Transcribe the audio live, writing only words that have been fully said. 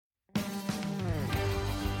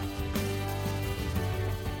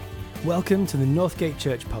Welcome to the Northgate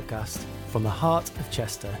Church podcast from the heart of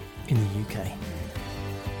Chester in the UK.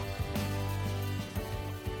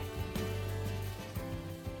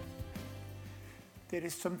 There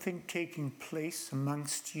is something taking place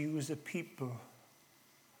amongst you as a people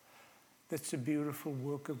that's a beautiful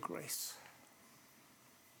work of grace.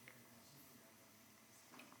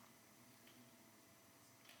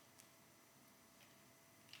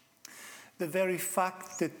 The very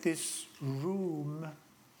fact that this room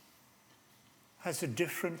has a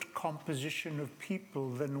different composition of people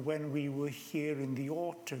than when we were here in the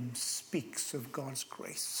autumn speaks of God's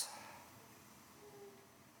grace.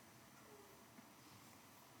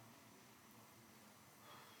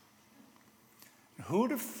 Who would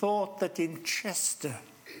have thought that in Chester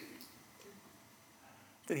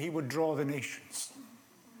that he would draw the nations?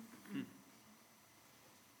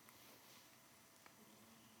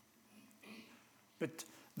 But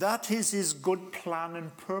that is his good plan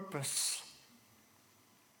and purpose.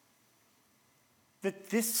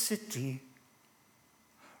 That this city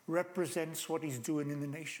represents what he's doing in the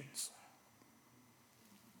nations.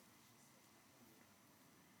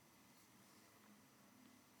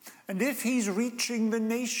 And if he's reaching the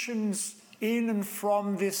nations in and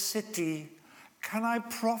from this city, can I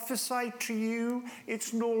prophesy to you,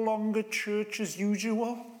 it's no longer church as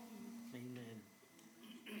usual?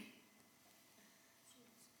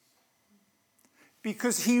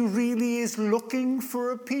 Because he really is looking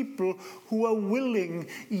for a people who are willing,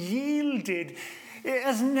 yielded. It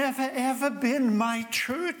has never ever been my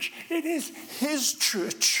church. It is his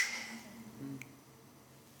church.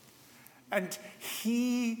 And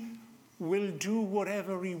he will do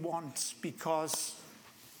whatever he wants because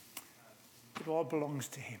it all belongs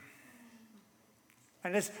to him.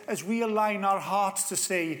 And as we align our hearts to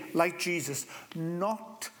say, like Jesus,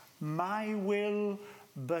 not my will,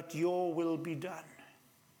 but your will be done.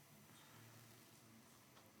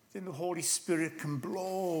 Then the Holy Spirit can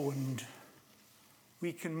blow and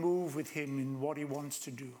we can move with him in what he wants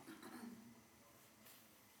to do.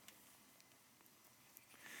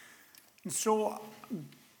 And so,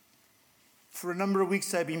 for a number of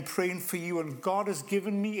weeks I've been praying for you, and God has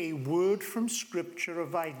given me a word from Scripture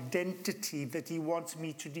of identity that he wants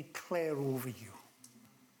me to declare over you.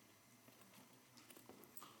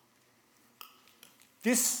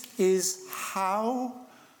 This is how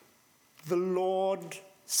the Lord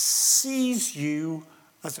sees you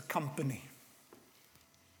as a company.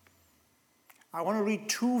 I want to read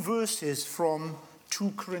two verses from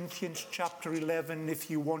 2 Corinthians chapter 11. If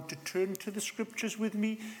you want to turn to the scriptures with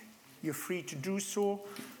me, you're free to do so.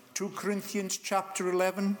 2 Corinthians chapter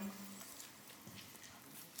 11.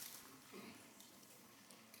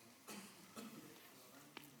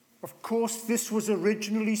 Of course, this was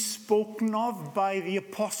originally spoken of by the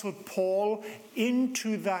Apostle Paul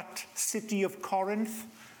into that city of Corinth,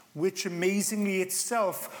 which amazingly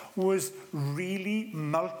itself was really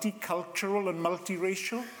multicultural and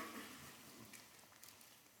multiracial.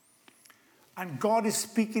 And God is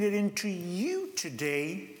speaking it into you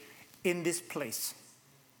today in this place.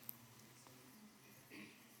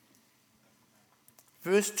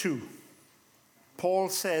 Verse 2, Paul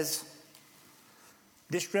says,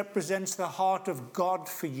 this represents the heart of God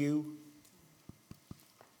for you.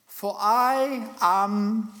 For I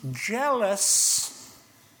am jealous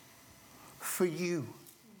for you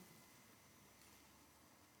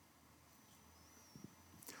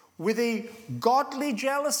with a godly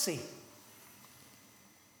jealousy.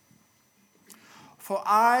 For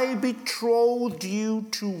I betrothed you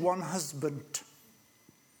to one husband,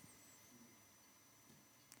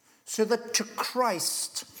 so that to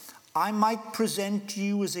Christ I might present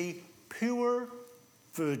you as a pure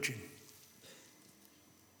virgin.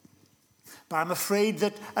 But I'm afraid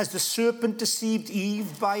that as the serpent deceived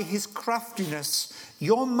Eve by his craftiness,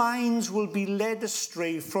 your minds will be led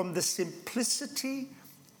astray from the simplicity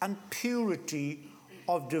and purity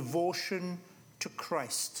of devotion to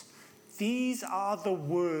Christ. These are the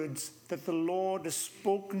words that the Lord has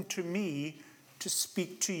spoken to me to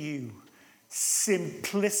speak to you.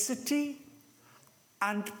 Simplicity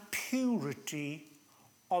and purity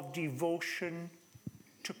of devotion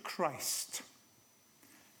to Christ.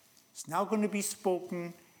 It's now going to be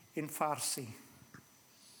spoken in Farsi.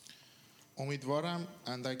 امیدوارم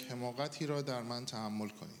اندک حماقتی را در من تحمل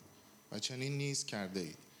کنید و چنین نیز کرده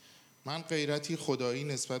اید. من غیرتی خدایی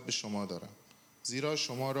نسبت به شما دارم، زیرا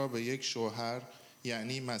شما را به یک شوهر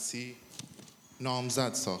یعنی مسیح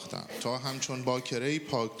نامزد ساختم تا همچون باکره‌ای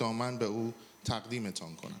پاکدامن به او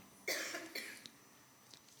تقدیمتان کنم.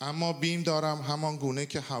 اما بیم دارم همان گونه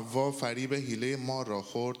که حوا فریب حیله مار را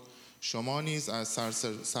خورد، شما نیز از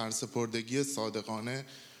سرسپردگی صادقانه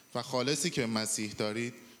و خالصی که مسیح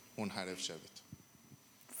دارید منحرف شوید.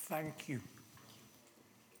 Thank you.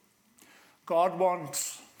 God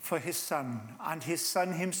wants for his son, and his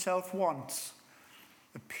son himself wants,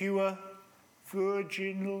 a pure,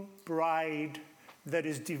 virginal bride that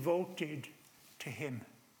is devoted to him.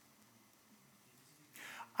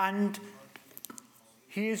 And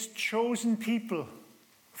he has chosen people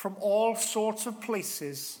from all sorts of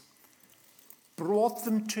places, brought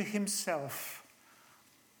them to himself,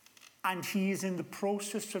 and he is in the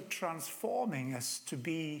process of transforming us to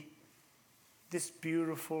be this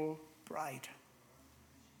beautiful bride.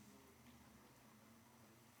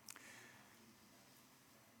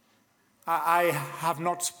 I have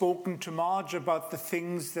not spoken to Marge about the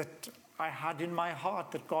things that I had in my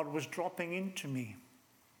heart that God was dropping into me.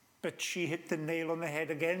 But she hit the nail on the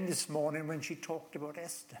head again this morning when she talked about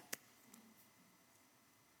Esther.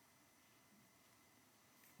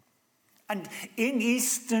 And in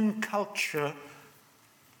Eastern culture,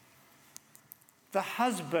 the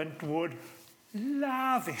husband would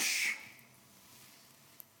lavish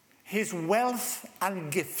his wealth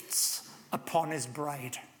and gifts upon his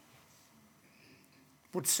bride.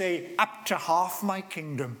 Would say, up to half my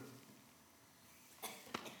kingdom. Of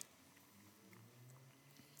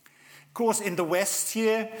course, in the West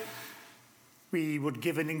here, we would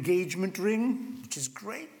give an engagement ring, which is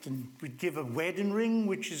great, and we'd give a wedding ring,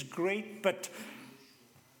 which is great, but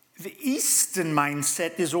the Eastern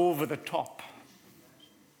mindset is over the top.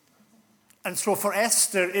 And so for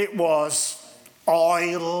Esther, it was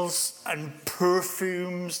oils and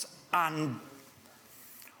perfumes and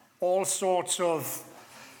all sorts of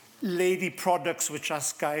lady products, which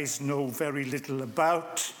us guys know very little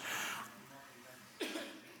about,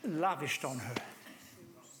 lavished on her.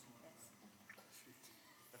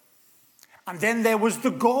 And then there was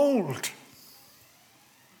the gold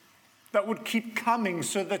that would keep coming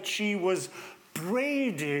so that she was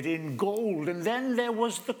braided in gold. And then there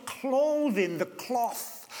was the clothing, the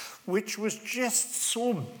cloth, which was just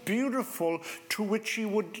so beautiful, to which she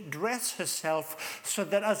would dress herself so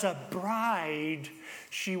that as a bride,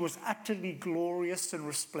 she was utterly glorious and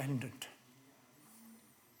resplendent.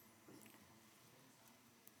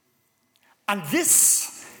 And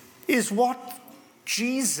this is what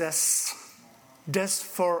Jesus does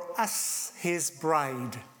for us, his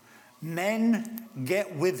bride. Men,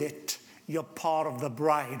 get with it. You're part of the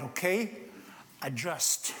bride, okay?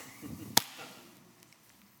 Adjust.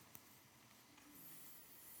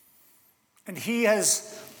 And he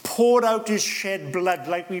has poured out his shed blood,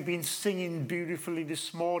 like we've been singing beautifully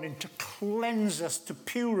this morning, to cleanse us, to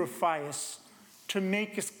purify us, to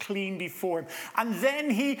make us clean before him. And then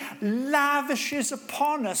he lavishes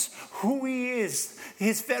upon us who he is,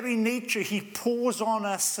 his very nature. He pours on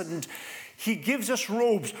us, and he gives us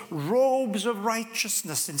robes of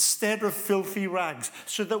righteousness instead of filthy rags,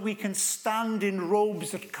 so that we can stand in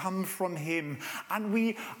robes that come from him. And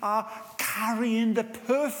we are carrying the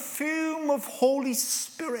perfume of Holy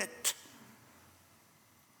Spirit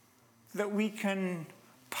that we can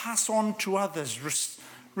pass on to others,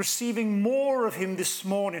 receiving more of him this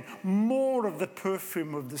morning, more of the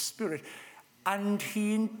perfume of the Spirit. And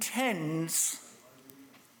he intends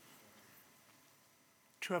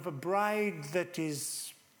to have a bride that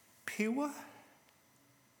is pure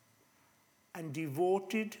and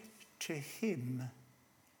devoted to him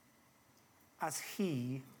as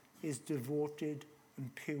he is devoted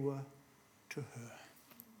and pure to her.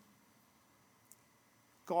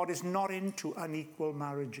 God is not into unequal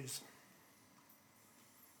marriages.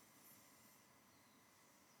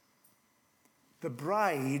 The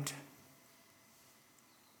bride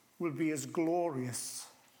will be as glorious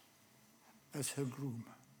as her groom.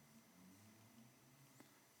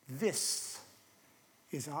 This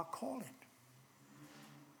is our calling.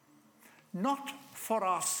 Not for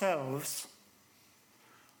ourselves,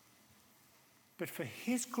 but for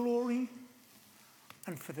his glory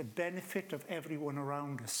and for the benefit of everyone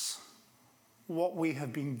around us. What we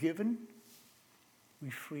have been given, we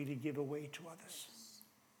freely give away to others.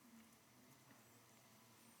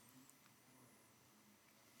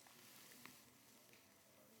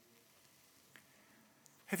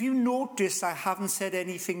 Have you noticed I haven't said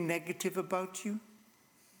anything negative about you?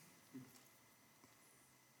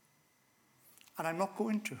 And I'm not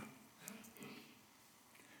going to.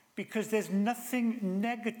 Because there's nothing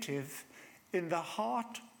negative in the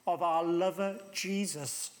heart of our lover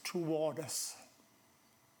Jesus toward us.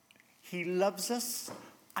 He loves us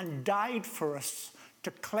and died for us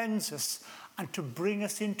to cleanse us and to bring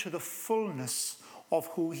us into the fullness of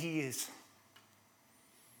who he is.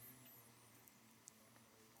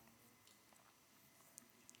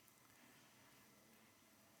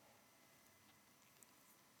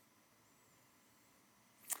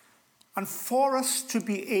 And for us to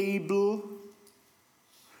be able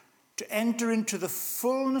to enter into the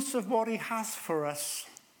fullness of what he has for us,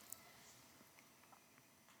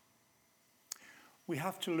 we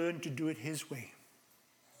have to learn to do it his way.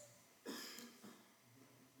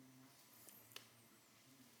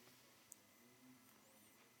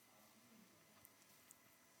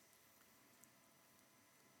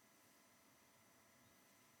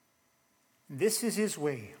 This is his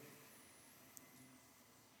way.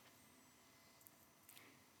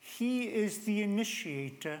 He is the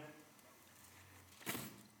initiator.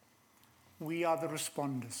 We are the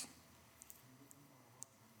responders.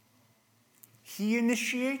 He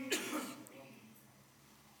initiates,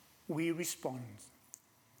 we respond.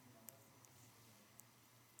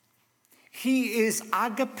 He is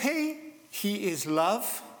agape, he is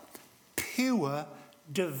love, pure,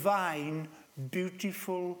 divine,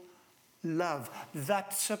 beautiful love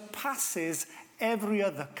that surpasses every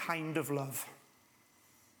other kind of love.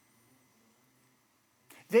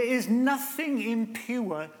 There is nothing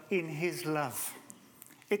impure in his love.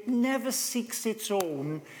 It never seeks its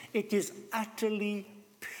own. It is utterly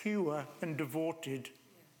pure and devoted.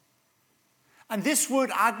 And this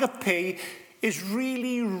word agape is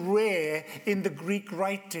really rare in the Greek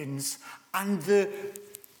writings. And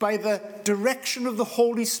by the direction of the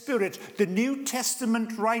Holy Spirit, the New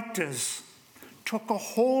Testament writers took a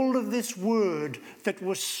hold of this word that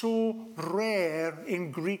was so rare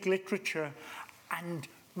in Greek literature and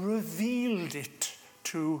revealed it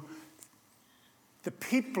to the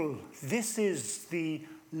people. This is the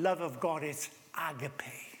love of God. It's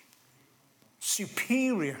agape,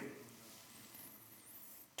 superior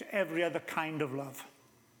to every other kind of love.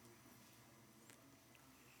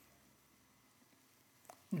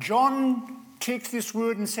 John takes this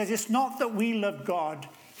word and says, it's not that we love God.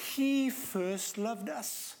 He first loved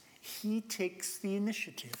us. He takes the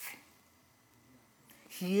initiative.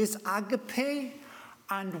 He is agape,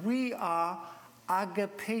 and we are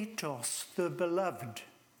agapetos, the beloved.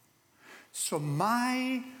 So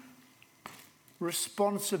my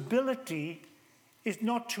responsibility is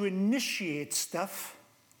not to initiate stuff.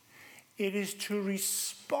 It is to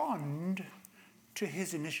respond to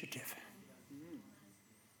his initiative.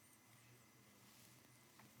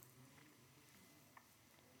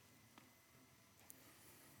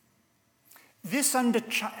 This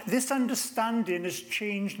understanding has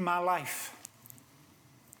changed my life.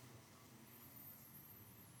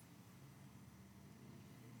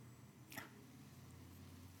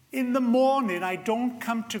 In the morning, I don't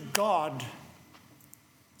come to God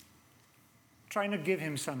trying to give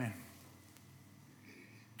him something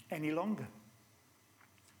any longer.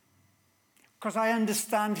 Because I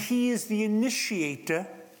understand he is the initiator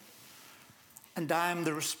and I am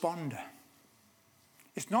the responder.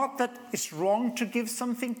 It's not that it's wrong to give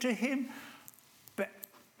something to him, but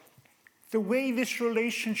the way this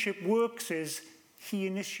relationship works is he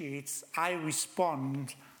initiates, I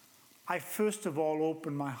respond. I first of all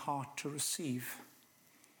open my heart to receive.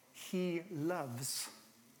 He loves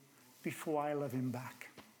before I love him back.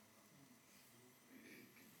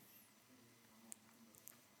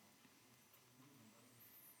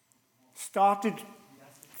 Started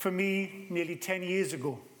for me nearly 10 years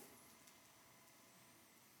ago.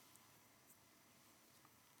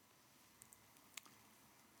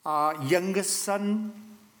 Our youngest son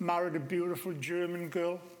married a beautiful German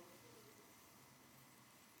girl.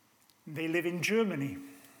 They live in Germany.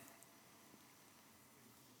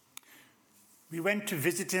 We went to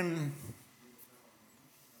visit him,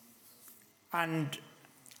 and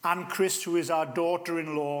Anne Chris, who is our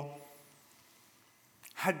daughter-in-law,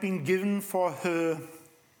 had been given for her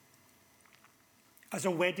as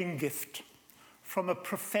a wedding gift from a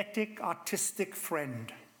prophetic, artistic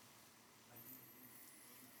friend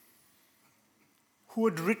who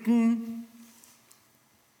had written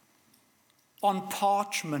on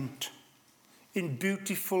parchment in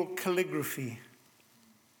beautiful calligraphy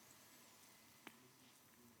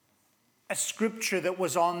a scripture that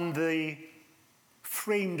was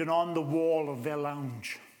framed and on the wall of their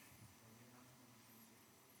lounge.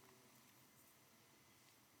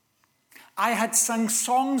 I had sung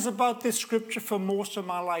songs about this scripture for most of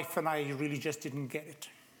my life, and I really just didn't get it.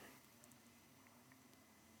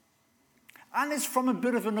 And it's from a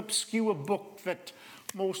bit of an obscure book that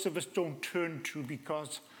most of us don't turn to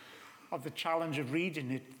because of the challenge of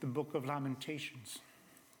reading it, the Book of Lamentations.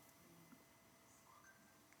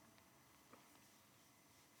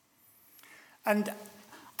 And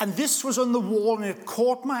this was on the wall, and it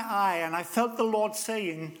caught my eye, and I felt the Lord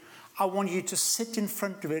saying, I want you to sit in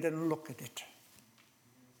front of it and look at it.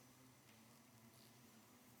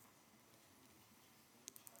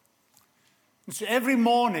 So every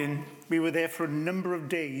morning, we were there for a number of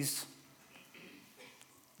days.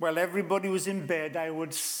 While everybody was in bed, I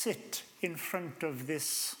would sit in front of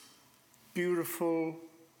this beautiful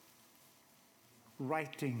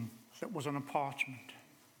writing that was on a parchment.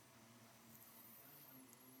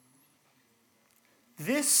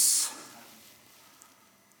 This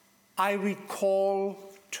I recall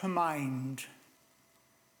to mind.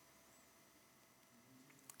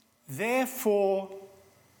 Therefore,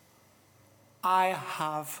 I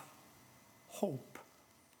have hope.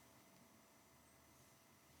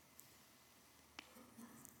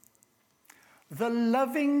 The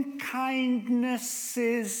loving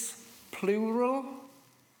kindnesses, plural.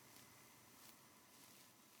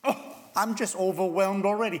 Oh, I'm just overwhelmed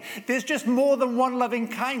already. There's just more than one loving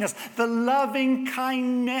kindness. The loving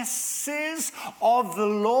kindnesses of the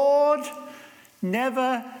Lord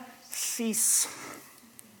never cease.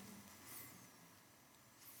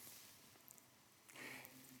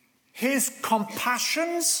 His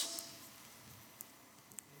compassions,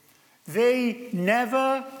 they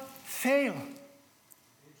never fail.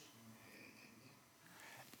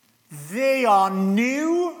 They are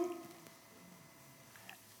new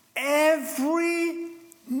every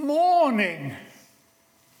morning.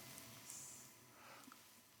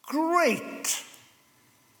 Great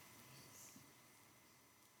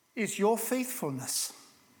is your faithfulness.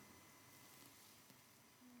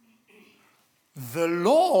 The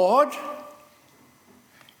Lord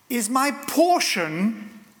is my portion,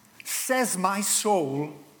 says my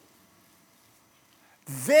soul.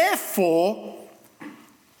 Therefore,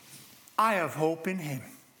 I have hope in him.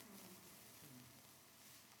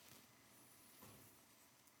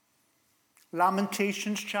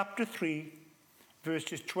 Lamentations chapter 3,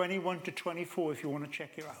 verses 21 to 24, if you want to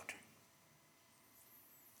check it out.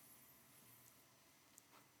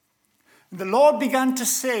 The Lord began to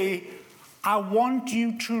say, I want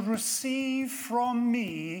you to receive from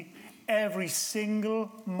me every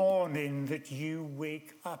single morning that you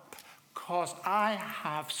wake up, because I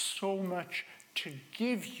have so much to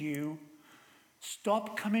give you.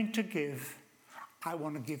 Stop coming to give. I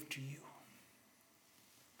want to give to you.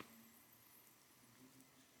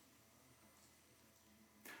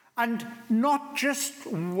 And not just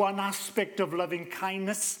one aspect of loving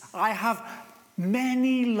kindness. I have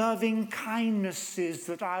many loving kindnesses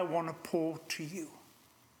that I want to pour to you.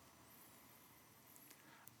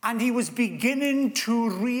 And he was beginning to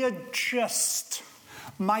readjust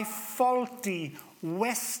my faulty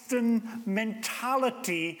Western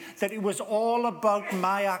mentality that it was all about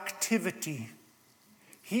my activity.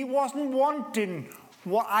 He wasn't wanting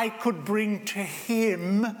what I could bring to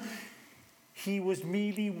him. He was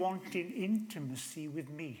merely wanting intimacy with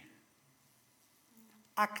me.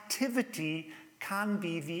 Activity can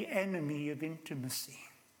be the enemy of intimacy.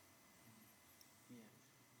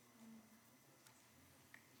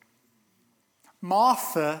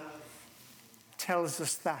 Martha tells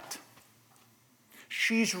us that.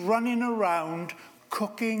 She's running around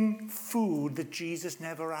cooking food that Jesus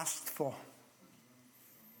never asked for.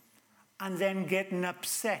 And then getting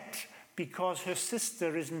upset because her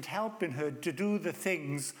sister isn't helping her to do the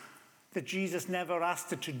things that Jesus never asked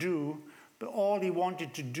her to do, but all he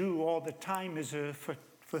wanted to do all the time is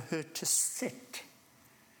for her to sit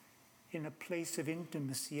in a place of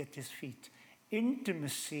intimacy at his feet.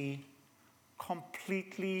 Intimacy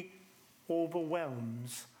completely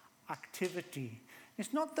overwhelms activity.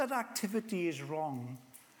 It's not that activity is wrong,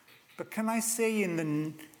 but can I say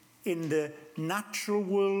in the natural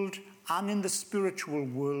world and in the spiritual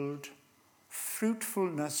world,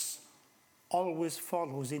 fruitfulness always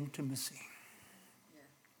follows intimacy.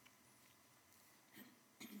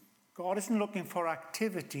 God isn't looking for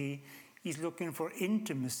activity, he's looking for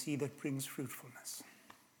intimacy that brings fruitfulness.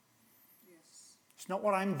 Yes. It's not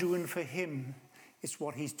what I'm doing for him, it's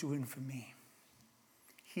what he's doing for me.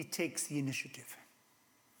 He takes the initiative.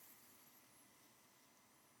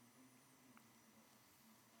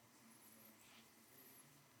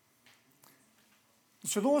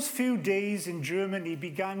 So those few days in Germany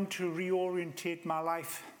began to reorientate my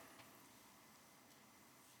life.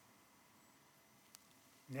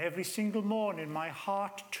 And every single morning, my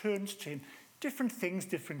heart turns to him. Different things,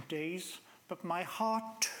 different days, but my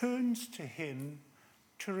heart turns to him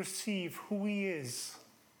to receive who he is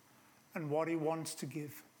and what he wants to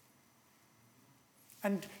give.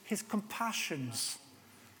 And his compassions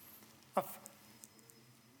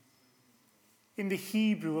in the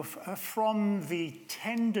Hebrew are from the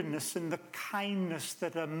tenderness and the kindness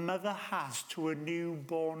that a mother has to a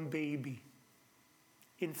newborn baby.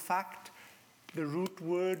 In fact, the root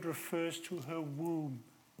word refers to her womb.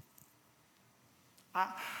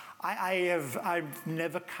 I've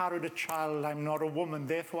never carried a child. I'm not a woman,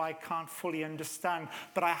 therefore I can't fully understand.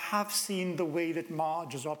 But I have seen the way that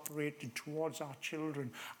Marge has operated towards our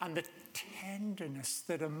children and the tenderness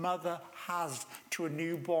that a mother has to a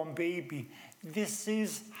newborn baby. This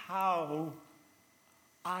is how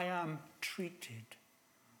I am treated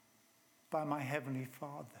by my Heavenly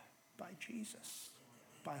Father, by Jesus,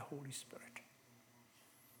 by Holy Spirit.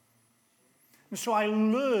 And so I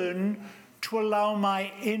learn to allow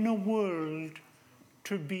my inner world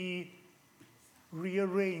to be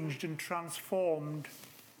rearranged and transformed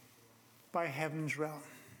by heaven's realm.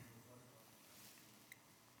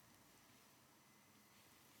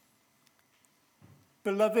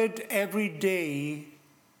 Beloved, every day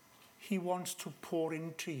he wants to pour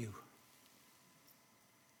into you.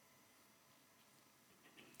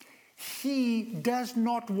 He does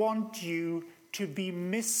not want you to be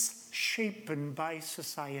misshapen by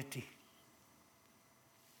society.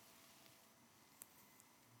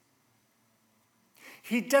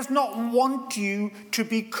 He does not want you to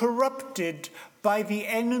be corrupted by the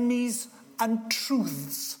enemy's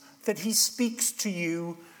untruths that he speaks to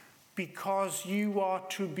you, because you are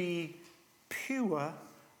to be pure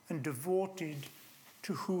and devoted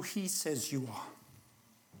to who he says you are.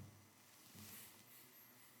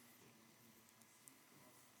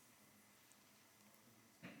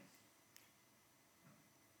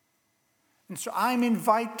 And so I'm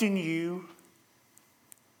inviting you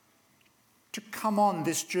to come on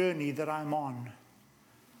this journey that I'm on,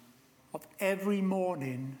 of every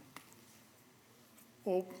morning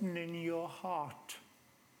opening your heart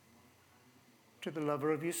to the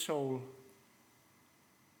lover of your soul,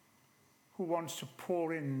 who wants to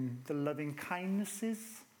pour in the loving kindnesses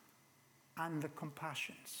and the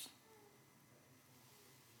compassions.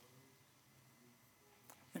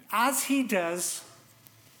 And as he does,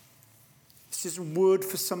 this is a word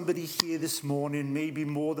for somebody here this morning, maybe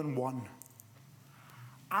more than one.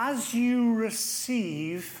 As you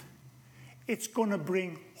receive, it's going to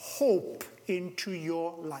bring hope into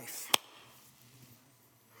your life.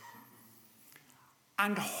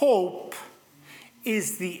 And hope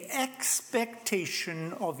is the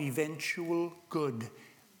expectation of eventual good.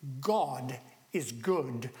 God is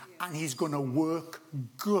good, and he's going to work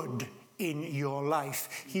good in your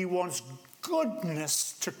life. He wants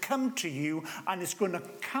goodness to come to you, and it's going to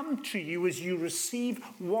come to you as you receive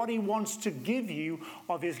what he wants to give you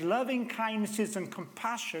of his loving kindnesses and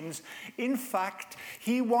compassions. In fact,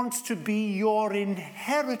 he wants to be your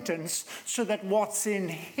inheritance, so that what's in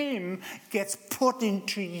him gets put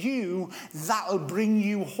into you. That'll bring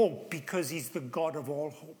you hope, because he's the God of all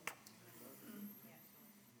hope.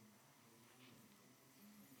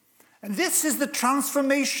 And this is the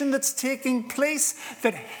transformation that's taking place,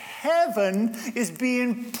 that heaven is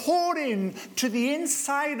being poured in to the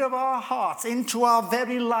inside of our hearts, into our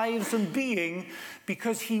very lives and being,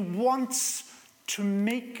 because he wants to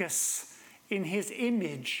make us in his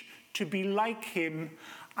image, to be like him.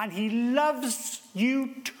 And he loves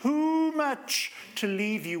you too much to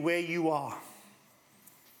leave you where you are.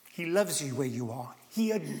 He loves you where you are.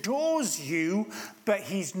 He adores you, but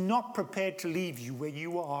he's not prepared to leave you where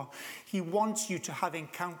you are. He wants you to have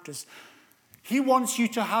encounters. He wants you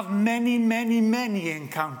to have many, many, many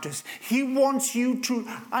encounters. He wants you to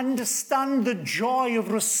understand the joy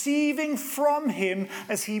of receiving from him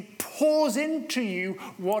as he pours into you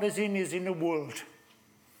what is in his inner world.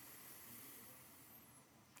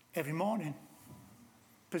 Every morning,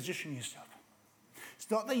 position yourself. It's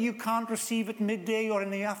not that you can't receive it midday or in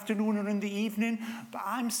the afternoon or in the evening, but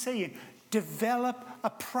I'm saying develop a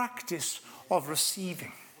practice of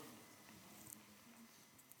receiving.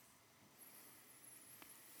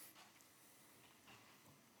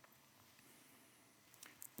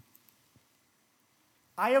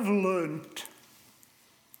 I have learned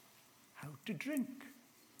how to drink,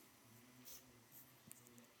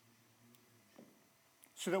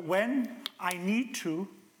 so that when I need to,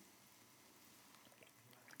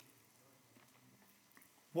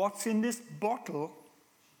 what's in this bottle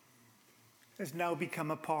has now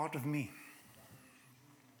become a part of me.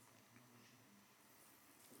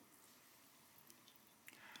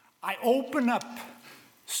 I open up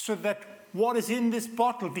so that what is in this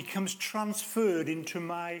bottle becomes transferred into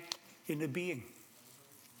my inner being.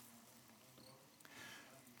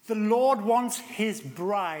 The Lord wants his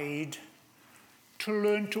bride to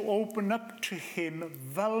learn to open up to him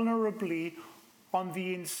vulnerably on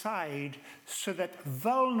the inside, so that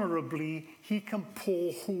vulnerably he can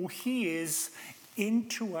pour who he is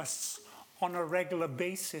into us on a regular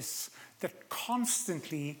basis, that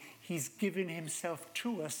constantly he's giving himself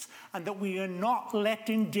to us, and that we are not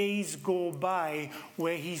letting days go by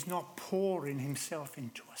where he's not pouring himself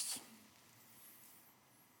into us.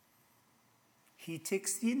 He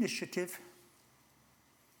takes the initiative.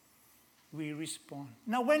 We respond.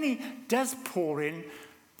 Now, when he does pour in,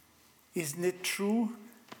 isn't it true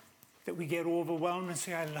that we get overwhelmed and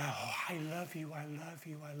say, I love you, I love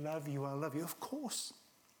you, I love you, I love you? Of course.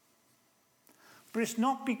 But it's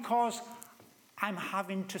not because I'm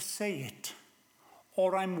having to say it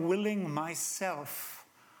or I'm willing myself.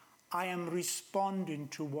 I am responding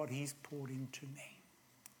to what he's poured into me.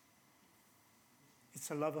 It's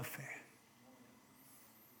a love affair.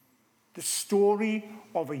 The story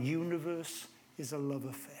of a universe is a love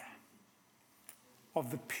affair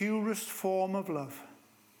of the purest form of love,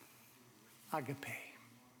 agape.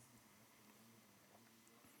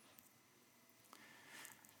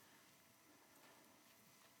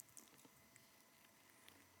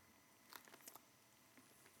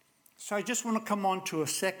 So I just want to come on to a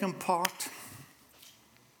second part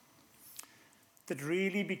that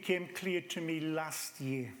really became clear to me last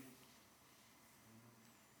year.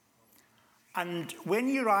 And when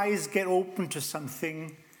your eyes get open to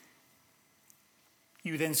something,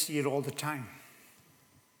 you then see it all the time.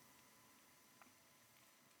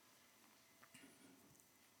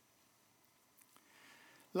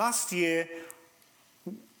 Last year,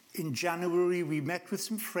 in January, we met with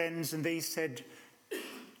some friends, and they said,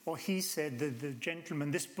 or he said, the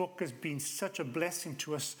gentleman, this book has been such a blessing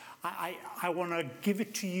to us. I want to give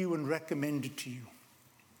it to you and recommend it to you.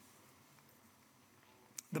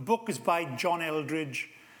 The book is by John Eldridge,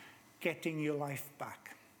 Getting Your Life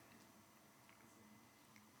Back.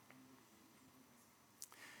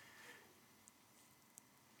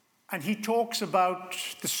 And he talks about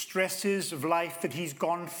the stresses of life that he's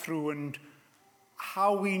gone through and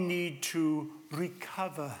how we need to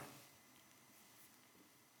recover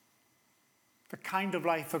the kind of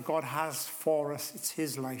life that God has for us. It's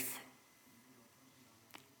his life.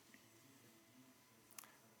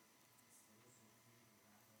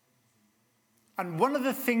 And one of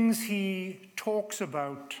the things he talks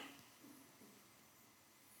about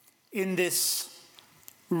in this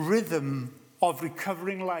rhythm of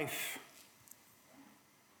recovering life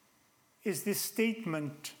is this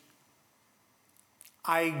statement,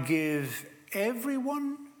 I give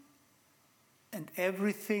everyone and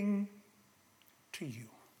everything to you.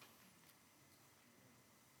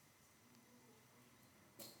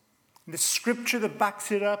 The scripture that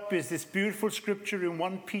backs it up is this beautiful scripture in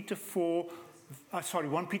 1 Peter 5,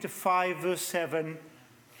 verse 7.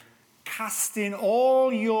 Casting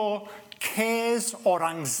all your cares or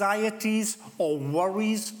anxieties or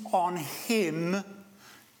worries on him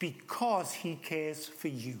because he cares for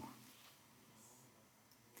you.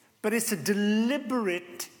 But it's a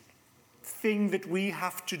deliberate thing that we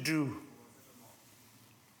have to do.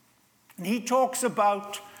 And he talks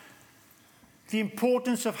about the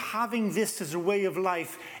importance of having this as a way of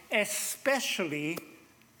life, especially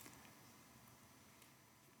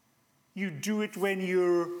you do it when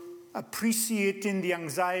you're appreciating the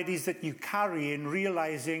anxieties that you carry and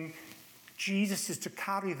realizing Jesus is to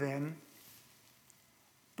carry them.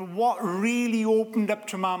 But what really opened up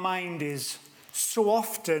to my mind is so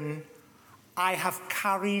often I have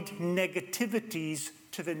carried negativities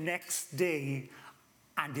to the next day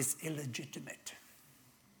and it's illegitimate.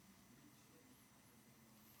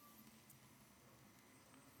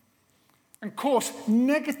 And of course,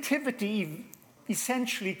 negativity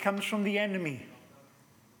essentially comes from the enemy.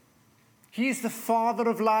 He is the father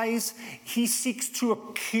of lies. He seeks to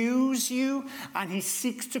accuse you and he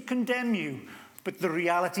seeks to condemn you. But the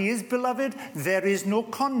reality is, beloved, there is no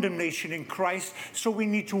condemnation in Christ. So we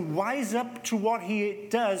need to wise up to what he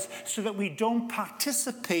does so that we don't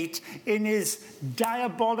participate in his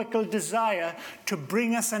diabolical desire to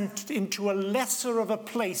bring us into a lesser of a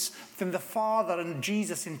place than the Father and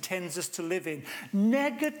Jesus intends us to live in.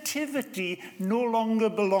 Negativity no longer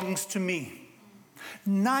belongs to me.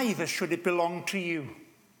 Neither should it belong to you.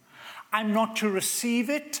 I'm not to receive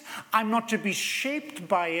it. I'm not to be shaped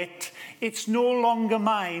by it. It's no longer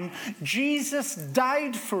mine. Jesus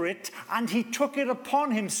died for it, and he took it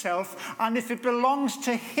upon himself. And if it belongs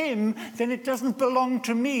to him, then it doesn't belong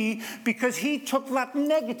to me, because he took that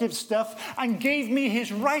negative stuff and gave me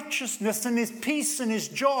his righteousness and his peace and his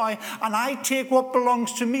joy. And I take what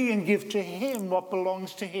belongs to me and give to him what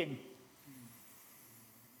belongs to him.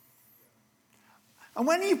 And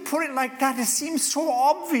when you put it like that, it seems so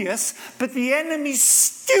obvious, but the enemy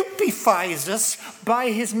stupefies us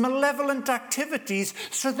by his malevolent activities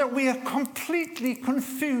so that we are completely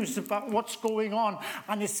confused about what's going on.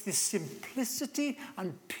 And it's this simplicity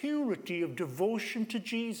and purity of devotion to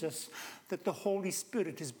Jesus that the Holy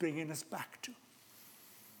Spirit is bringing us back to.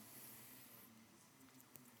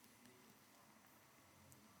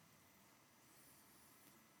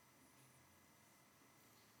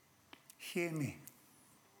 Hear me.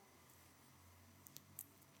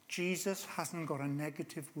 Jesus hasn't got a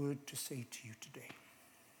negative word to say to you today.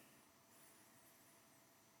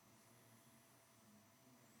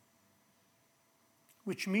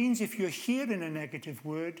 Which means if you're hearing a negative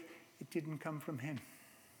word, it didn't come from him.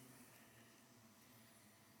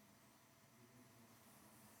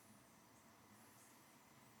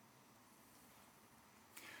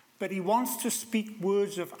 But he wants to speak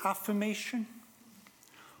words of affirmation,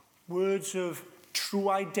 words of true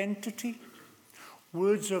identity,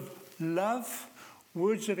 words of love,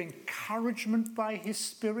 words of encouragement by his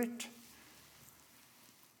Spirit.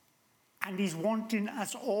 And he's wanting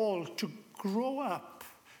us all to grow up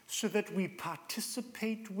so that we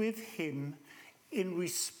participate with him in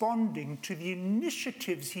responding to the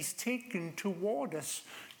initiatives he's taken toward us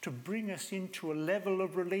to bring us into a level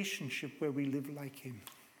of relationship where we live like him.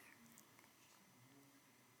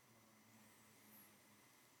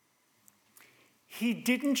 He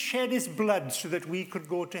didn't shed his blood so that we could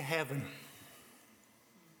go to heaven.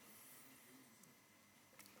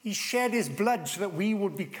 He shed his blood so that we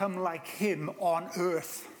would become like him on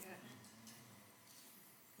earth.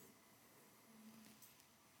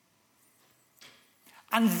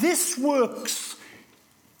 And this works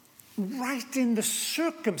right in the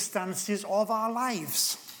circumstances of our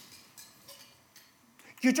lives.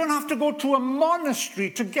 You don't have to go to a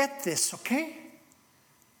monastery to get this, okay?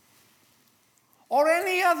 Or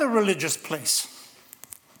any other religious place.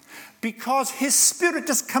 Because his Spirit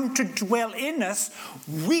has come to dwell in us,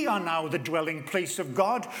 we are now the dwelling place of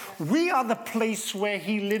God. We are the place where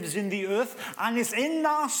he lives in the earth. And it's in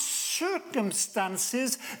our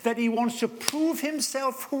circumstances that he wants to prove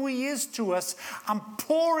himself who he is to us and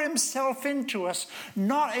pour himself into us,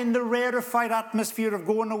 not in the rarefied atmosphere of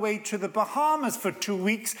going away to the Bahamas for 2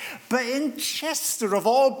 weeks, but in Chester of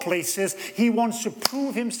all places, he wants to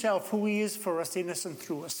prove himself who he is for us, in us and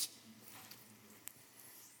through us.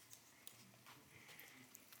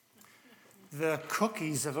 The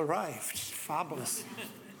cookies have arrived. Fabulous.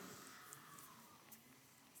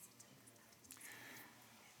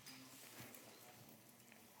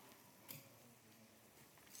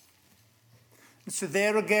 And so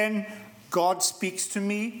there again, God speaks to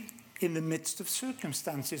me in the midst of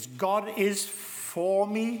circumstances. God is for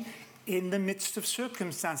me in the midst of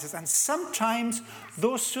circumstances. And sometimes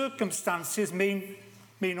those circumstances may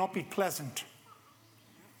not be pleasant.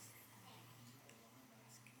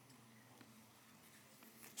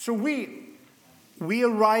 So we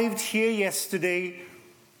arrived here yesterday,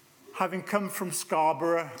 having come from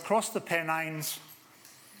Scarborough, across the Pennines,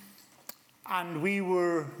 and we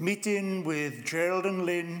were meeting with Gerald and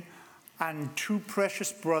Lynn and 2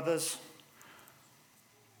 precious brothers.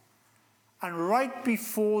 And right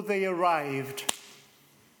before they arrived,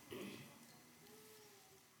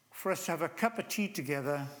 for us to have a cup of tea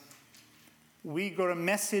together, we got a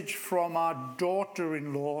message from our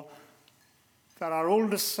daughter-in-law that our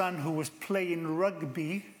oldest son, who was playing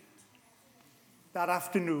rugby that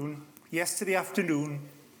afternoon, yesterday afternoon,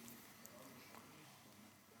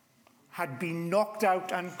 had been knocked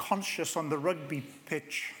out unconscious on the rugby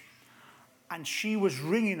pitch. And she was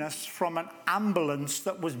ringing us from an ambulance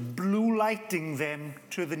that was blue lighting them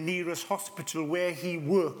to the nearest hospital where he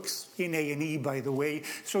works, in A&E, by the way.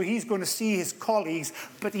 So he's going to see his colleagues,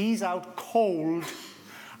 but he's out cold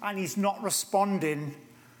and he's not responding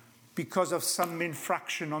because of some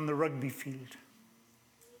infraction on the rugby field.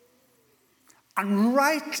 And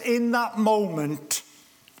right in that moment,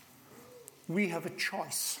 we have a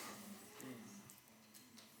choice.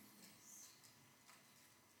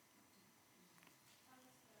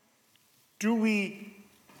 Do we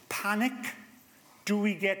panic? Do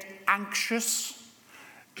we get anxious?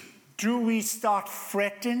 Do we start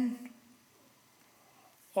fretting?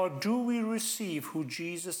 Or do we receive who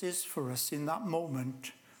Jesus is for us in that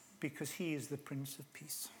moment, because he is the Prince of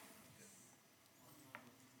Peace?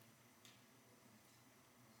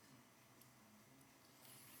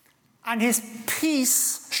 And his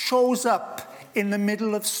peace shows up in the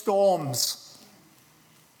middle of storms.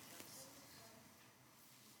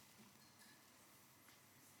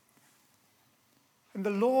 And the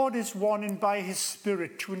Lord God is wanting by his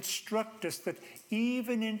Spirit to instruct us that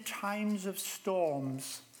even in times of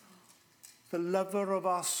storms, the lover of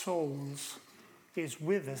our souls is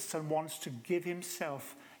with us and wants to give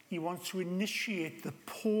himself. He wants to initiate the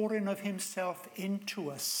pouring of himself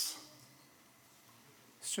into us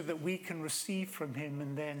so that we can receive from him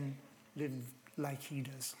and then live like he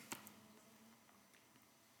does.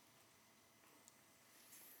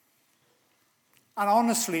 And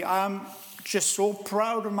honestly, I'm just so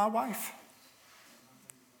proud of my wife.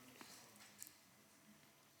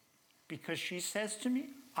 Because she says to me,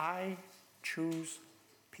 I choose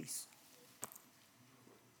peace.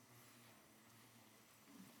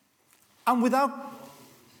 And without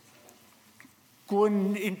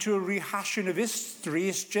going into a rehashing of history,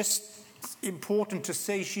 it's just important to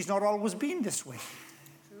say she's not always been this way.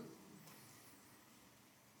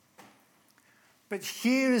 But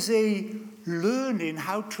here is a learning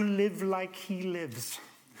how to live like he lives.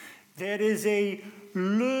 There is a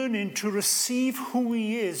learning to receive who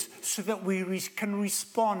he is so that we can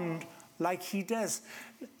respond like he does.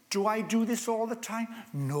 Do I do this all the time?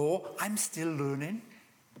 No, I'm still learning.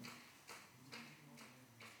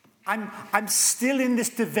 I'm still in this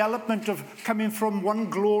development of coming from one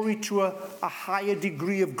glory to a higher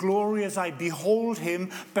degree of glory as I behold him.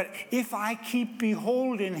 But if I keep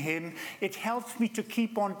beholding him, it helps me to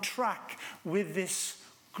keep on track with this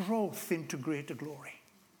growth into greater glory.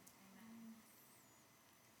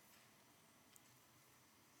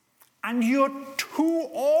 And you're too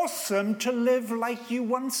awesome to live like you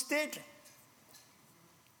once did.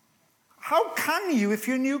 How can you if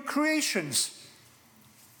you're new creations?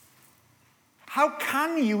 How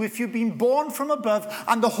can you, if you've been born from above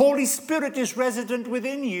and the Holy Spirit is resident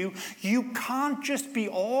within you, you can't just be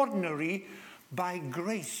ordinary by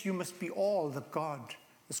grace. You must be all that God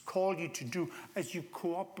has called you to do as you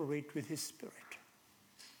cooperate with his Spirit.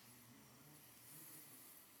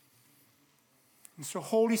 And so,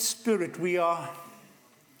 Holy Spirit, we are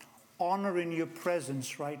honoring your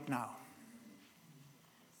presence right now.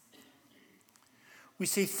 We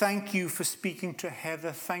say thank you for speaking to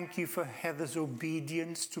Heather. Thank you for Heather's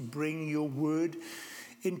obedience to bring your word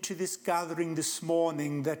into this gathering this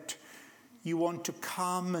morning, that you want to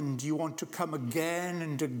come and you want to come again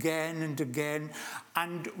and again and again.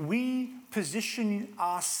 And we position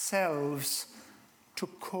ourselves to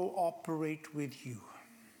cooperate with you.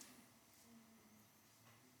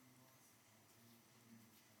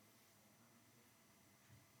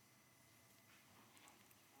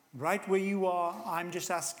 Right where you are, I'm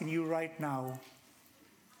just asking you right now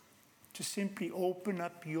to simply open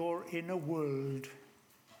up your inner world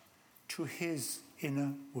to his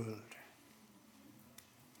inner world.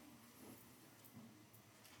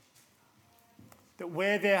 That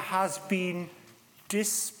where there has been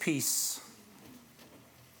dis-peace,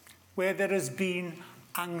 where there has been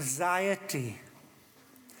anxiety,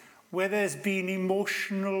 where there's been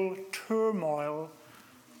emotional turmoil,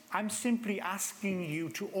 I'm simply asking you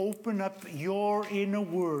to open up your inner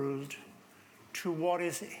world to what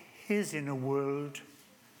is his inner world,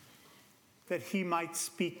 that he might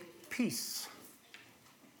speak peace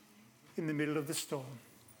in the middle of the storm.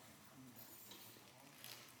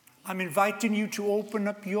 I'm inviting you to open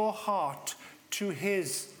up your heart to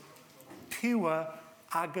his pure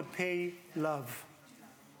agape love,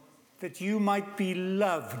 that you might be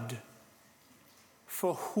loved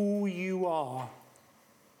for who you are,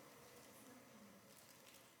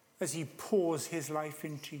 as he pours his life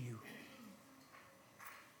into you.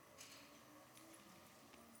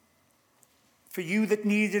 For you that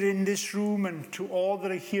need it in this room, and to all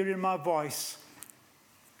that are hearing my voice,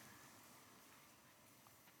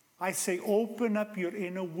 I say open up your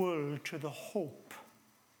inner world to the hope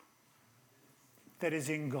that is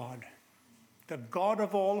in God. The God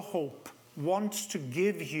of all hope wants to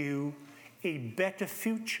give you a better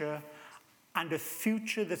future, and a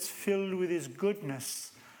future that's filled with his goodness.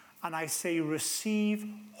 And I say, receive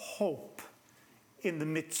hope in the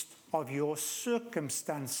midst of your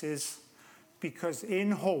circumstances, because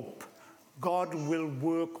in hope, God will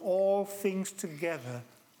work all things together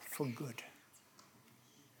for good.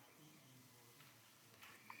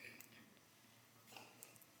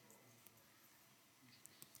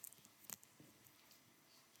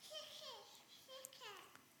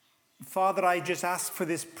 Father, I just ask for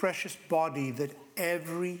this precious body that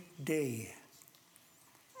every day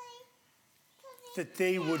that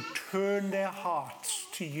they would turn their hearts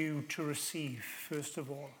to you to receive, first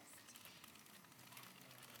of all.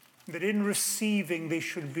 That in receiving they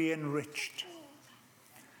should be enriched.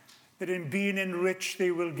 That in being enriched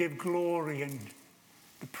they will give glory, and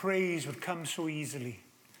the praise would come so easily.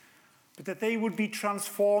 but that they would be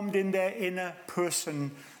transformed in their inner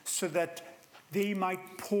person so that they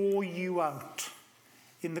might pour you out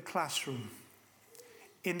in the classroom,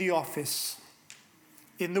 in the office,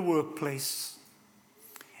 in the workplace,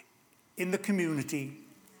 in the community,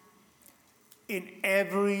 in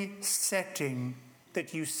every setting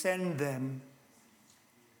that you send them,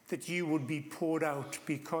 that you would be poured out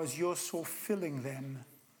because you're so filling them,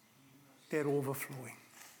 they're overflowing.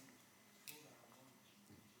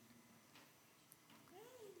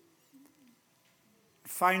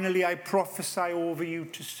 Finally, I prophesy over you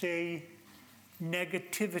to say,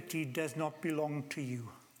 negativity does not belong to you.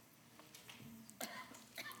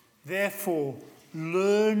 Therefore,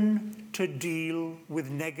 learn to deal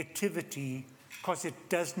with negativity because it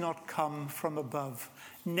does not come from above.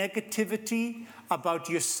 Negativity about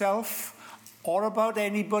yourself or about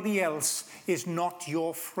anybody else is not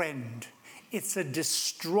your friend. It's a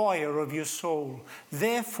destroyer of your soul.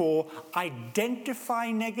 Therefore, identify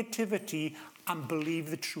negativity and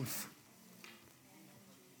believe the truth.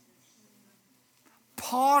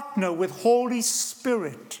 Partner with Holy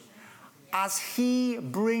Spirit as He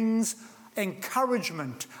brings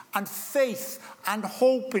encouragement and faith and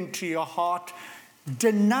hope into your heart.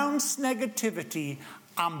 Denounce negativity.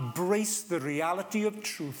 Embrace the reality of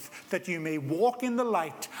truth that you may walk in the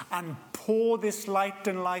light and pour this light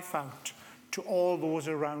and life out to all those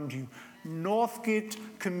around you. Northgate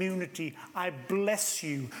community, I bless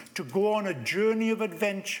you to go on a journey of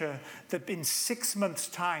adventure that in 6 months'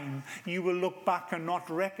 time you will look back and not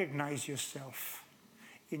recognize yourself.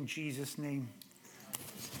 In Jesus' name.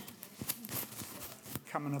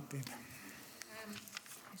 Coming up, babe.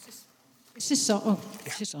 Is this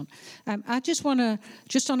on? I just want to,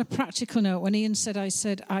 just on a practical note, when Ian said,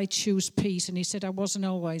 I choose peace, and he said, I wasn't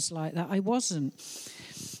always like that. I wasn't.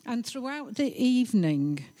 And throughout the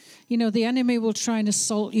evening, the enemy will try and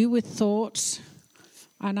assault you with thoughts.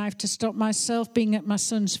 And I have to stop myself being at my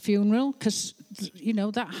son's funeral because,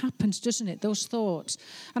 that happens, doesn't it? Those thoughts.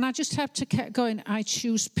 And I just have to keep going, I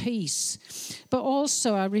choose peace. But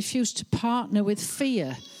also I refuse to partner with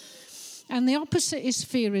fear. And the opposite is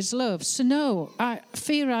fear is love. So no,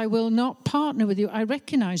 fear, I will not partner with you. I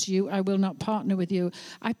recognize you, I will not partner with you.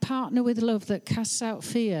 I partner with love that casts out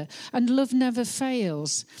fear. And love never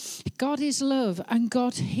fails. God is love and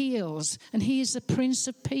God heals. And He is the Prince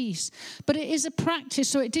of Peace. But it is a practice,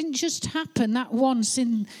 so it didn't just happen that once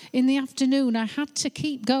in the afternoon. I had to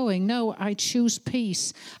keep going. No, I choose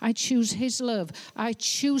peace. I choose His love. I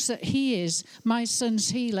choose that He is my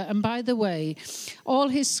son's healer. And by the way, all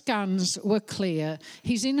his scans were clear.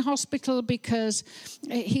 He's in hospital because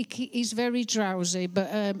he's very drowsy, but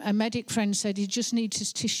a medic friend said he just needs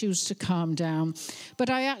his tissues to calm down.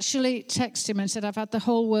 But I actually texted him and said, I've had the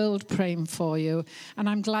whole world praying for you, and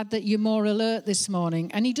I'm glad that you're more alert this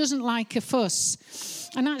morning. And he doesn't like a fuss.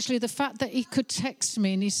 And actually, the fact that he could text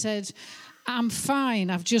me and he said, I'm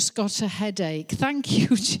fine, I've just got a headache. Thank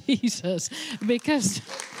you, Jesus, because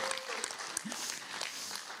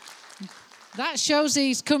that shows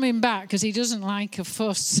he's coming back because he doesn't like a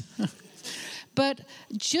fuss. But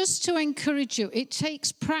just to encourage you, it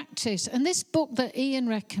takes practice. And this book that Ian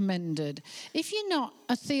recommended, if you're not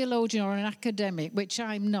a theologian or an academic, which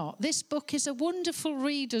I'm not, this book is a wonderful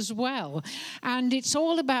read as well. And it's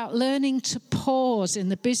all about learning to pause in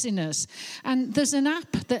the busyness. And there's an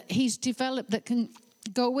app that he's developed that can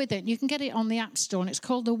go with it. You can get it on the App Store, and it's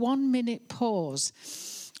called the 1 Minute Pause.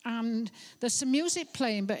 And there's some music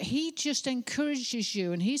playing, but he just encourages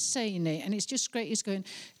you, and he's saying it, and it's just great. He's going,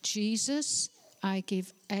 Jesus, I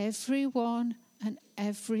give everyone and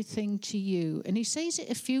everything to you. And he says it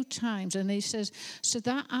a few times, and he says, so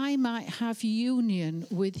that I might have union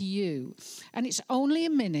with you. And it's only a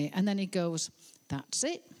minute, and then he goes, that's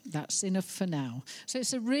it. That's enough for now. So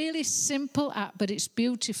it's a really simple app, but it's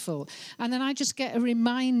beautiful. And then I just get a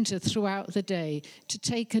reminder throughout the day to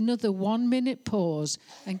take another 1 minute pause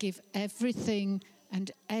and give everything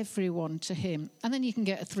and everyone to Him. And then you can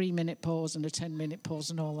get a 3 minute pause and a 10 minute pause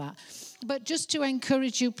and all that. But just to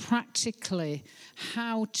encourage you practically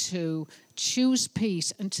how to choose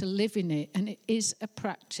peace and to live in it. And it is a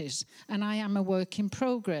practice. And I am a work in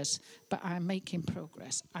progress, but I'm making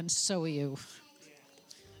progress. And so are you.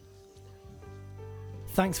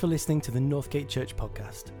 Thanks for listening to the Northgate Church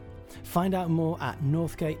podcast. Find out more at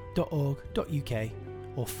northgate.org.uk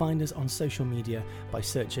or find us on social media by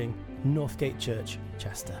searching Northgate Church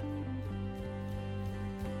Chester.